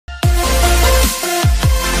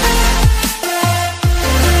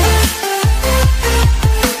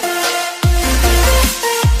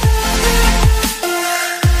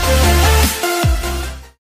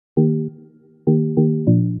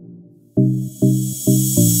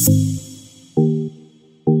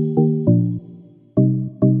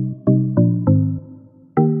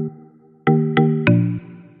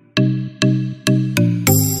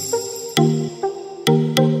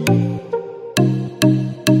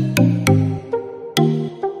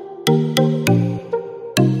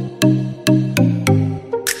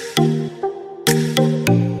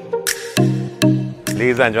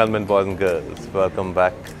Ladies and gentlemen, boys and girls, welcome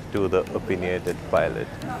back to the Opinionated Pilot.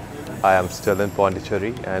 I am still in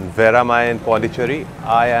Pondicherry, and where am I in Pondicherry?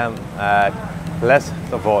 I am at Les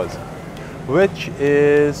Saveurs, which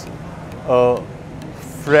is a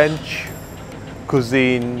French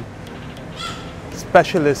cuisine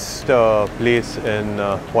specialist place in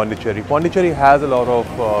Pondicherry. Pondicherry has a lot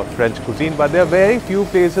of French cuisine, but there are very few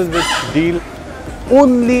places which deal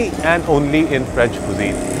only and only in French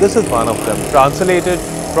cuisine. This is one of them. Translated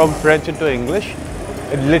from French into English,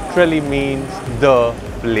 it literally means the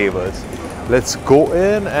flavors. Let's go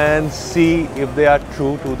in and see if they are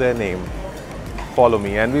true to their name. Follow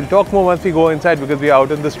me, and we'll talk more once we go inside, because we are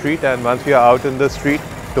out in the street, and once we are out in the street,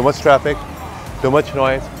 too much traffic, too much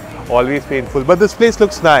noise, always painful. But this place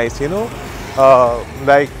looks nice, you know,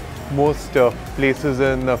 like most places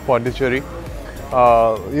in Pondicherry.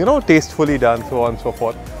 You know, tastefully done, so on and so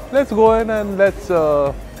forth. Let's go in and let's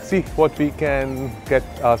see what we can get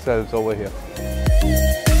ourselves over here.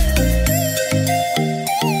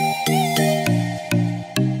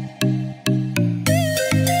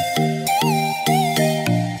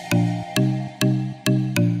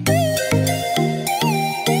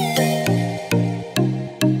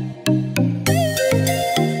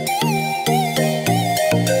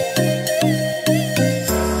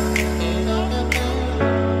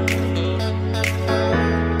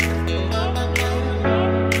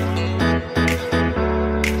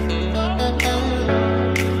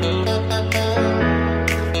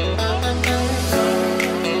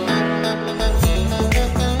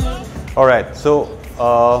 Alright, so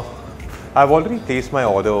I've already placed my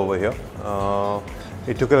order over here.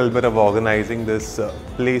 It took a little bit of organizing. This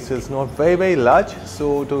place is not very large,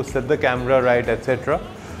 so to set the camera right, etc.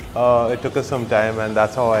 It took us some time, and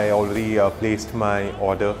that's how I already placed my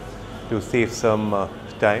order to save some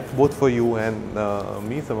time, both for you and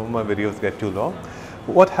me. Some of my videos get too long.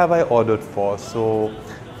 What have I ordered for? So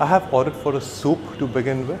I have ordered for a soup to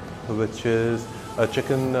begin with, which is a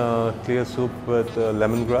chicken clear soup with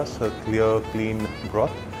lemongrass, a clear clean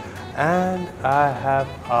broth, and I have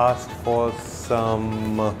asked for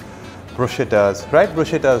some bruschettas, right?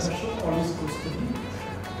 Bruschettas.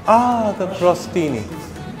 Ah, the crostini.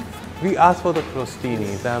 We asked for the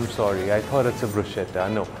crostinis. I'm sorry, I thought it's a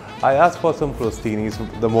bruschetta. No, I asked for some crostinis.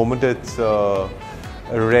 The moment it's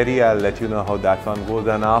ready, I'll let you know how that one goes.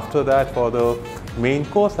 And after that, for the main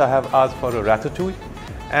course, I have asked for a ratatouille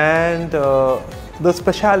and the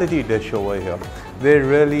specialty dish over here. They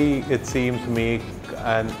really, it seems, make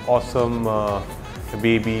an awesome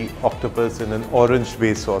baby octopus in an orange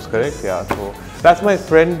based sauce, correct? Yeah, so that's my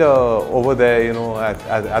friend over there, you know,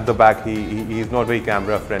 at the back. He's not very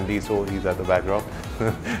camera friendly, so he's at the background.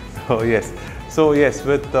 So yes,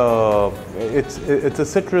 with it's a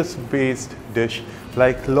citrus based dish,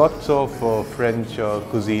 like lots of French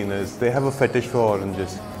cuisine is. They have a fetish for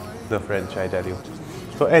oranges, the French, I tell you.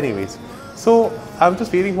 So anyways, so I'm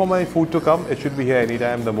just waiting for my food to come. It should be here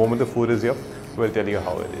anytime. The moment the food is here, we'll tell you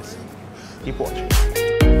how it is. Keep watching.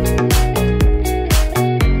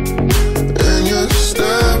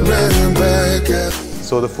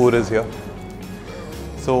 So the food is here.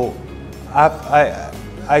 So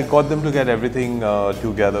I got them to get everything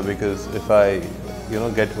together, because if I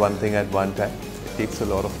get one thing at one time, it takes a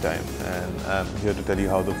lot of time, and I'm here to tell you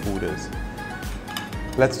how the food is.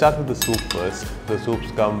 Let's start with the soup first. The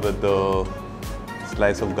soups come with the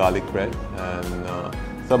slice of garlic bread and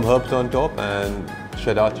some herbs on top and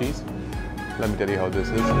cheddar cheese. Let me tell you how this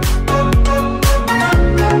is.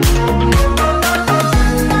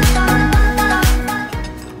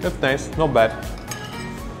 It's nice, not bad.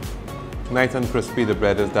 Nice and crispy the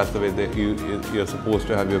bread is. That's the way you're supposed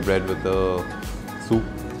to have your bread with the soup.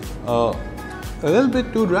 A little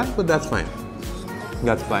bit too dry, but that's fine.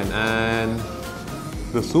 That's fine. And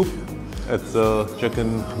the soup, it's a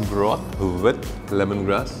chicken broth with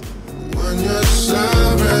lemongrass.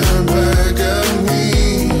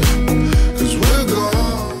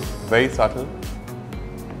 Very subtle,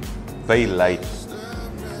 very light.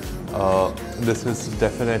 This is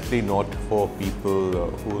definitely not for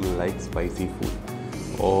people who like spicy food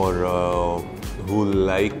or who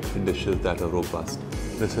like dishes that are robust.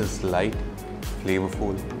 This is light,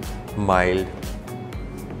 flavorful, mild,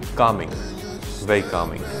 calming. Very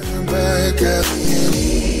calming,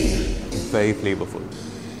 very flavorful.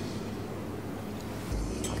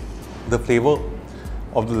 The flavor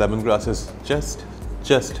of the lemongrass is just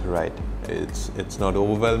right. It's not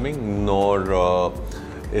overwhelming, nor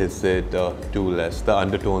is it too less. The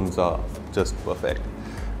undertones are just perfect.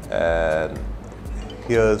 And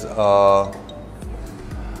here's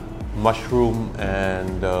mushroom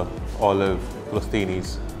and olive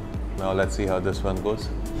crostinis Now let's see how this one goes.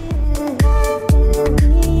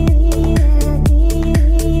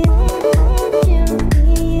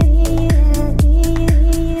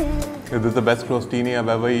 Is this the best crostini I've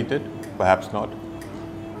ever eaten? Perhaps not.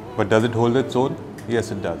 But does it hold its own? Yes,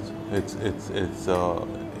 it does.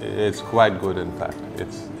 It's quite good. In fact,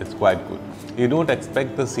 it's quite good. You don't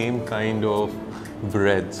expect the same kind of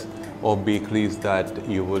breads or bakeries that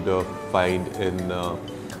you would find in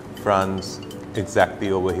France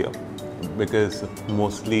exactly over here, because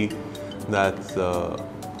mostly that's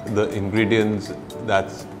the ingredients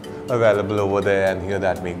that's available over there, and here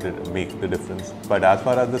that make the difference. But as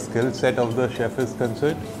far as the skill set of the chef is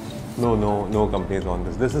concerned, no complaints on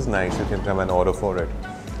this. This is nice. You can come and order for it.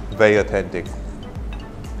 Very authentic.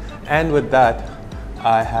 And with that,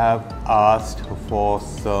 I have asked for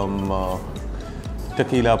some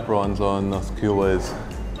tequila prawns on skewers.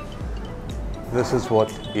 This is what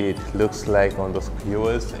it looks like on the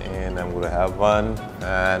skewers, and I'm going to have one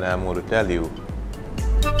and I'm going to tell you.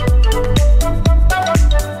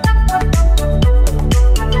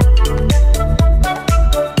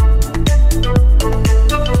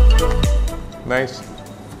 Nice.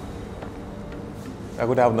 I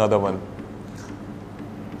could have another one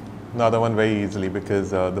very easily,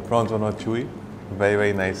 because the prawns are not chewy,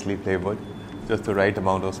 very nicely flavored, just the right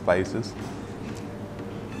amount of spices.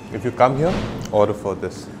 If you come here, order for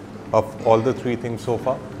this. Of all the three things so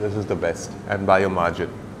far, this is the best, and by a margin.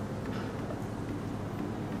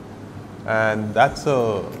 And that's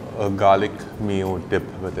a garlic mayo dip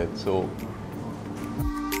with it, so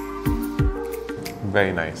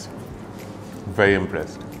very nice. Very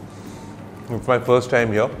impressed. It's my first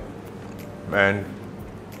time here, and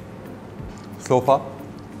so far,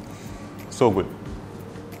 so good.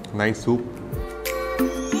 Nice soup,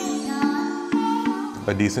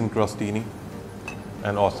 a decent crostini,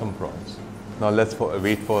 and awesome prawns. Now let's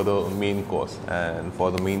wait for the main course. And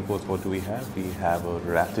for the main course, what do we have? We have a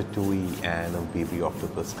ratatouille and a baby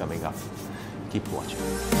octopus coming up. Keep watching.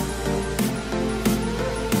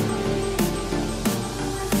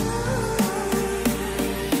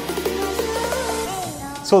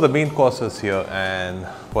 So the main course is here, and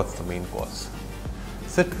what's the main course?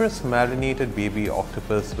 Citrus marinated baby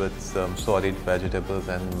octopus with some sauteed vegetables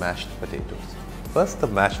and mashed potatoes. First, the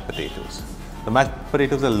mashed potatoes. The mashed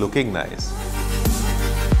potatoes are looking nice.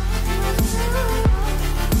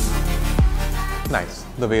 Nice,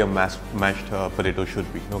 the way a mashed potato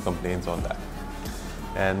should be, no complaints on that.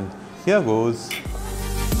 And here goes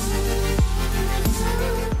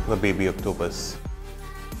the baby octopus.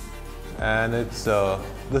 And it's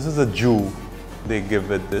this is a jus they give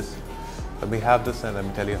with this. Let me have this and let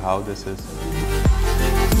me tell you how this is.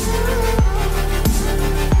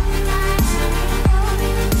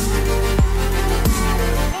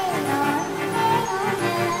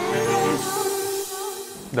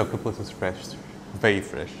 The octopus is fresh, very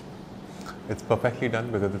fresh. It's perfectly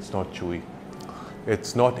done because it's not chewy.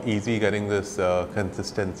 It's not easy getting this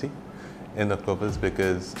consistency in octopus,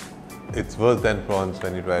 because it's worse than prawns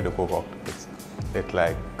when you try to cook octopus. It's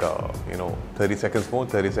like, 30 seconds more,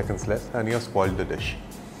 30 seconds less, and you've spoiled the dish.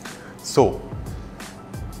 So,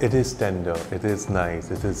 it is tender, it is nice,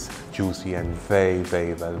 it is juicy and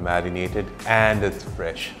very well marinated, and it's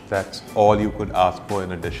fresh. That's all you could ask for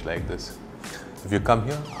in a dish like this. If you come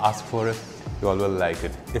here, ask for it, you all will like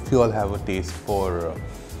it. If you all have a taste for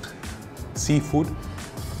seafood,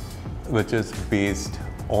 which is based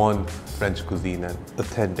on French cuisine and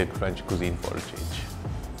authentic French cuisine for a change.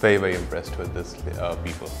 Very impressed with this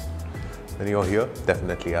people. When you're here,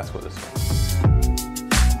 definitely ask for this one.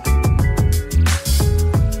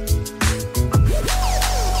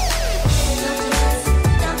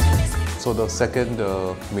 So the second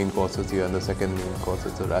main course is here, and the second main course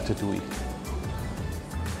is a ratatouille.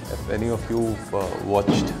 If any of you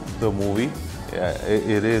watched the movie, yeah,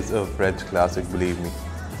 it is a French classic, believe me.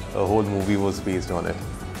 A whole movie was based on it.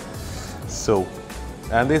 So,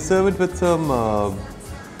 and they serve it with some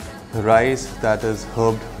rice, that is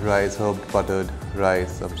herbed rice, herbed buttered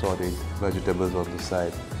rice, some sauteed vegetables on the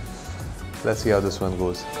side. Let's see how this one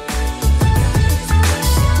goes.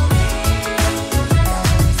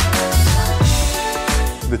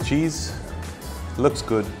 The cheese looks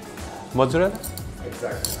good. Mozzarella?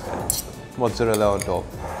 Exactly. Mozzarella on top.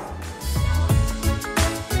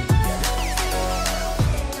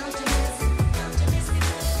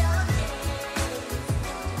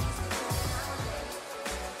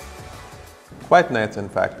 Quite nice, in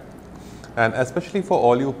fact, and especially for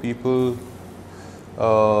all you people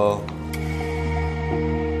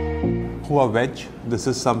who are veg, this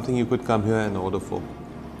is something you could come here and order for.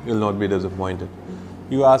 You'll not be disappointed.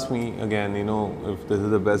 You ask me again, if this is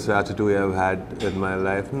the best ratatouille I've had in my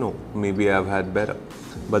life. No, maybe I've had better.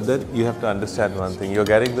 But then you have to understand one thing. You're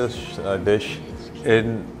getting this dish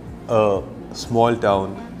in a small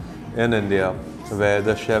town in India where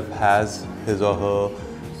the chef has his or her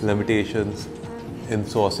limitations in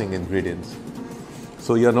sourcing ingredients.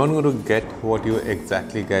 So you're not going to get what you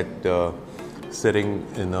exactly get sitting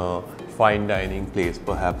in a fine dining place,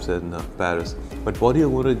 perhaps in Paris. But what you're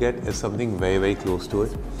going to get is something very, very close to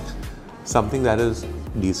it. Something that is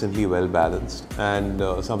decently well balanced and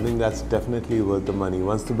something that's definitely worth the money.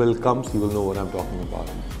 Once the bill comes, you will know what I'm talking about.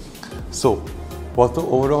 So, what's the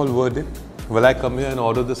overall verdict? Will I come here and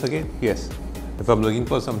order this again? Yes. If I'm looking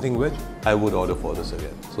for something veg, I would order for this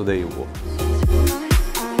again. So there you go.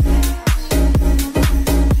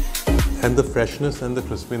 And the freshness and the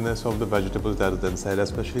crispiness of the vegetables that is inside,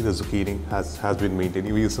 especially the zucchini, has been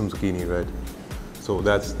maintained. We use some zucchini, right? So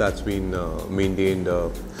that's been maintained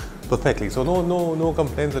perfectly. So no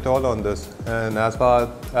complaints at all on this. And as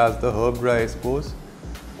far as the herb rice goes,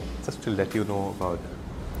 just to let you know about,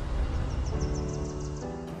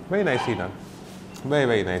 very nicely done. Very,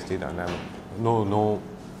 very nicely done. No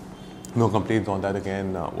complaints on that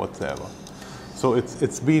again whatsoever. So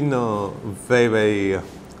it's been very, very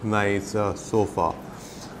nice so far.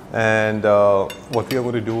 And what we are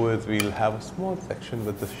going to do is we'll have a small section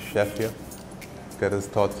with the chef here, get his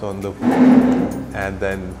thoughts on the food, and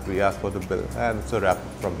then we ask for the bill, and it's a wrap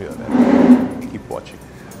from here. Then keep watching.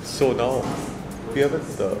 So now we are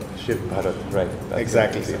with Chef Bharat, right? That's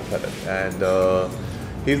exactly. Bharat. And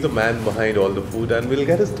he's the man behind all the food, and we'll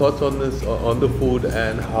get his thoughts on this, on the food,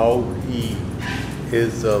 and how he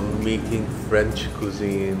is making French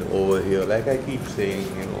cuisine over here. Like I keep saying,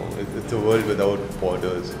 it's a world without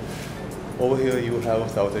borders. Over here you have a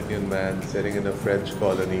South Indian man sitting in a French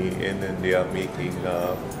colony in India making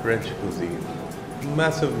French cuisine.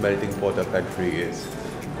 Massive melting pot a country is,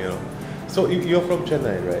 So you're from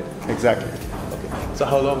Chennai, right? Exactly. Okay. So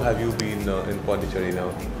how long have you been in Pondicherry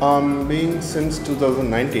now? Been since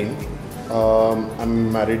 2019.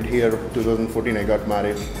 I'm married here. 2014 I got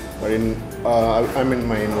married, but I'm in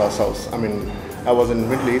my in-laws' house. I was in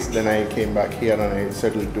Middle East, then I came back here and I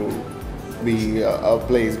settled to be a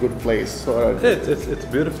good place. So it's a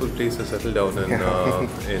beautiful place to settle down in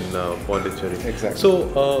Pondicherry. Exactly.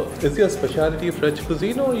 So is your specialty French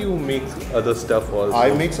cuisine, or you make other stuff also?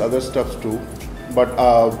 I mix other stuff too, but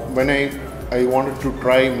when I wanted to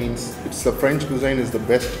try, means it's the French cuisine is the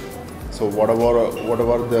best. So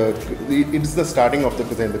it's the starting of the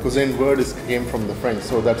cuisine. The cuisine word came from the French,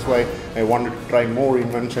 so that's why I wanted to try more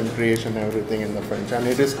invention, creation, everything in the French, and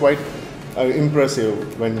it is quite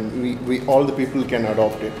impressive when we all the people can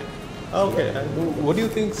adopt it. Okay, and what do you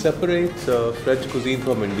think separates French cuisine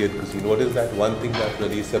from Indian cuisine? What is that one thing that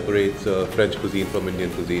really separates French cuisine from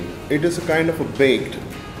Indian cuisine? It is a kind of a baked,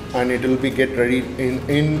 and it will be get ready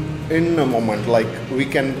in a moment. Like we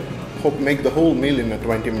can make the whole meal in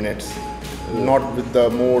 20 minutes. Not with the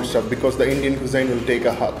more stuff, because the Indian cuisine will take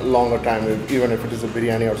a longer time. Even if it is a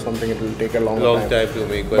biryani or something, it will take a long time to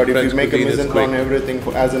make. But if you make a mise en place, everything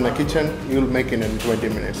as in a kitchen, you'll make it in 20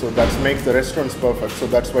 minutes. So that makes the restaurants perfect. So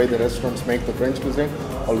that's why the restaurants make the French cuisine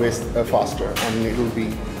always faster, and it will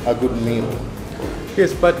be a good meal.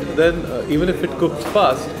 Yes, but then even if it cooks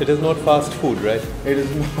fast, it is not fast food, right? It is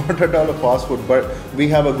not at all a fast food, but we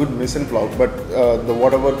have a good mise en place. But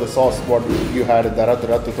whatever the sauce, what you had, the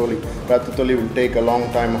ratatouille will take a long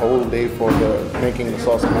time, whole day for making the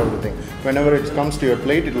sauce and everything. Whenever it comes to your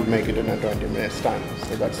plate, it will make it in 20 minutes time.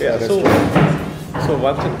 So that's So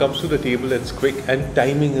once it comes to the table, it's quick, and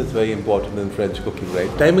timing is very important in French cooking, right?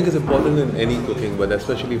 Timing is important in any cooking, but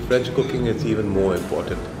especially French cooking, it's even more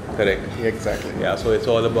important. Correct. Exactly. Yeah. So it's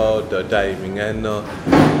all about timing, and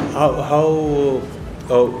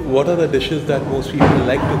what are the dishes that most people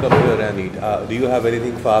like to come here and eat? Do you have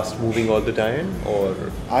anything fast moving all the time, or?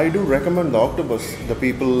 I do recommend the Octopus. The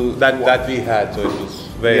people that we had, so it was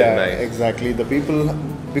very nice. Yeah, exactly. The people,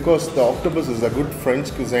 because the Octopus is a good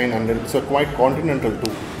French cuisine and it's a quite continental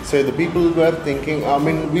too. So the people were thinking,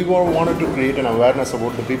 we wanted to create an awareness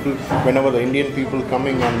about the people. Whenever the Indian people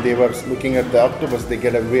coming and they were looking at the Octopus, they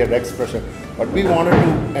get a weird expression. But we wanted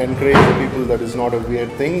to encourage the people that is not a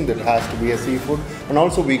weird thing, that has to be a seafood. And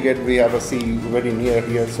also we have a sea very near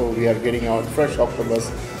here, so we are getting our fresh octopus.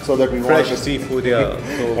 so that we Fresh want seafood, yeah.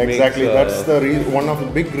 So exactly, makes, that's the one of the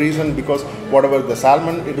big reason, because whatever the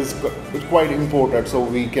salmon, it's quite imported, so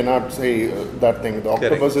we cannot say that thing. The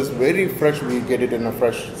octopus is very fresh, we get it in a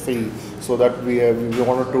fresh sea, so that we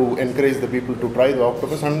wanted to encourage the people to try the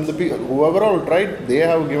octopus, and whoever all tried, they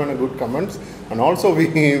have given a good comments, and also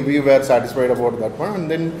we were satisfied about that one, and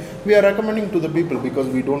then we are recommending to the people because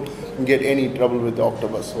we don't get any trouble with the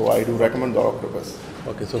octopus, so I do recommend the octopus.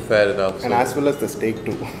 Okay, so fair enough. And as well as the steak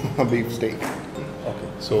too, a beef steak. Okay,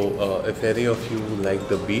 so if any of you like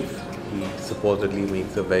the beef, he supposedly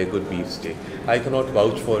makes a very good beef steak. I cannot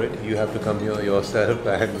vouch for it. You have to come here yourself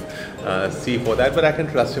and see for that. But I can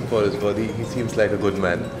trust him for his word. He seems like a good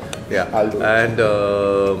man. Yeah. I'll do it. And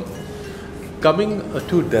coming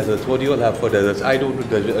to desserts, what do you all have for desserts? I don't do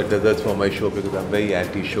desserts for my show because I'm very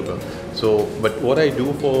anti-sugar. So, but what I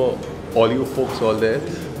do for all you folks all there,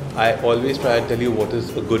 I always try and tell you what is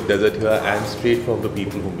a good dessert here and straight from the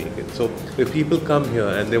people who make it. So if people come here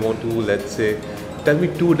and they want to, let's say, tell me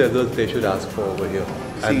 2 desserts they should ask for over here,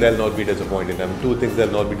 and they'll not be disappointed. 2 things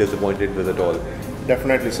they'll not be disappointed with at all.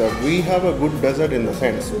 Definitely, sir. We have a good dessert in the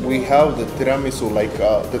sense we have the tiramisu, like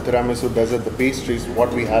the tiramisu dessert, the pastries.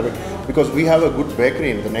 What we have it because we have a good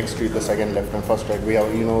bakery in the next street, the second left and first right. We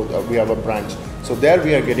have we have a branch. So there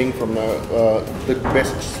we are getting from the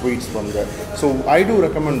best sweets from there. So I do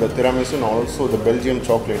recommend the tiramisu and also the Belgian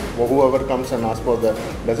chocolate. Whoever comes and asks for the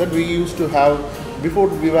dessert, we used to have. Before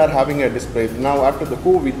we were having a display. Now after the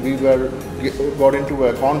COVID, we got into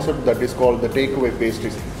a concept that is called the takeaway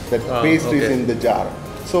pastries. That pastries in the jar,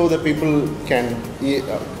 so the people can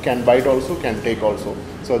bite also, can take also.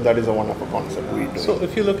 So that is a wonderful concept we do. So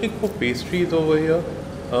if you're looking for pastries over here,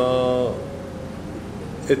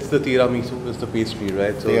 it's the tiramisu is the pastry,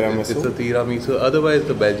 right? So it's the tiramisu. Otherwise,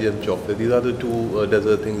 the Belgian chocolate. These are the 2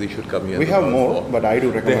 dessert things you should come here. We have more, but I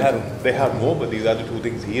do recommend. They have more, but these are the 2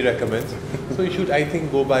 things he recommends. So you should, I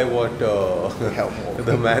think, go by what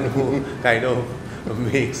the man who kind of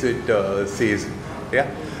makes it says. Yeah.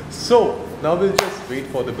 So now we'll just wait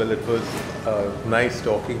for the bill. It was nice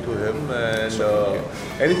talking to him. And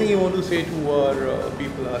anything you want to say to our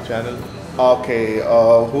people, our channel? Okay,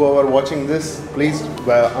 whoever watching this, please,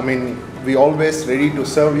 we always ready to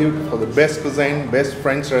serve you for the best cuisine, best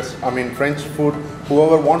French food.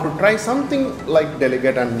 Whoever want to try something like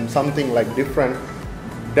delicate and something like different,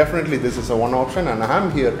 definitely this is a one option, and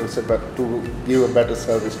I'm here to give a better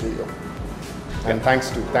service to you. And thanks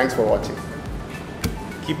for watching.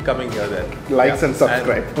 Keep coming here then. Likes and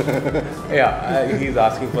subscribe. He's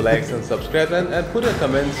asking for likes and subscribe, and put your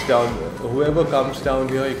comments down. Whoever comes down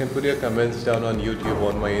here, you can put your comments down on YouTube,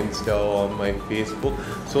 on my Insta, on my Facebook,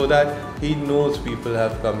 so that he knows people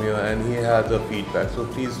have come here and he has a feedback. So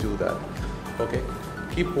please do that. Okay,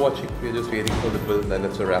 keep watching. We're just waiting for the bill, then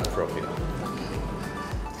it's a wrap from here.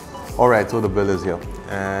 Alright, so the bill is here,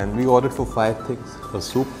 and we ordered for 5 things: a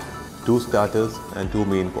soup, 2 starters and 2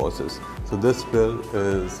 main courses. So this bill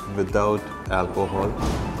is without alcohol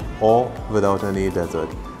or without any dessert.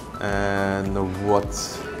 And what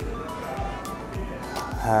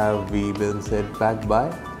have we been set back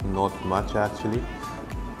by? Not much actually.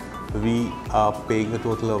 We are paying a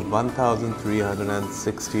total of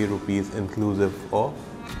 1,360 rupees inclusive of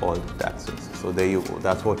all taxes. So there you go,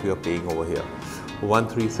 that's what we are paying over here.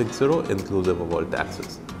 1,360 inclusive of all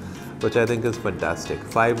taxes, which I think is fantastic.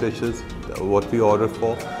 5 dishes, what we ordered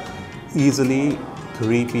for. Easily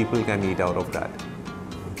 3 people can eat out of that.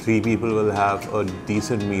 3 people will have a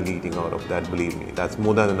decent meal eating out of that, believe me. That's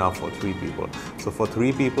more than enough for 3 people. So for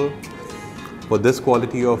 3 people, for this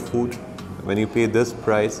quality of food, when you pay this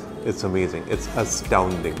price, it's amazing. It's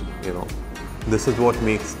astounding, This is what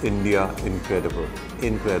makes India incredible.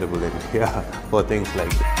 Incredible India for things like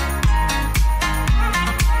this.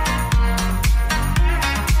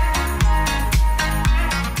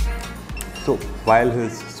 So while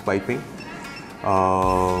he's swiping,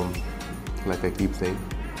 like I keep saying,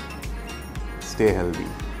 stay healthy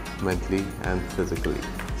mentally and physically.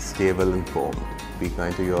 Stay well informed. Be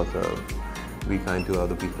kind to yourself. Be kind to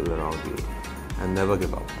other people around you, and never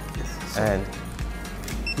give up. Yes. And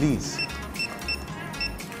please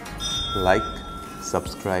like,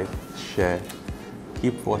 subscribe, share.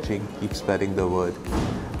 Keep watching. Keep spreading the word.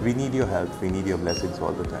 We need your help. We need your blessings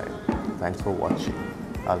all the time. Thanks for watching.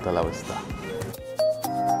 Hasta la vista.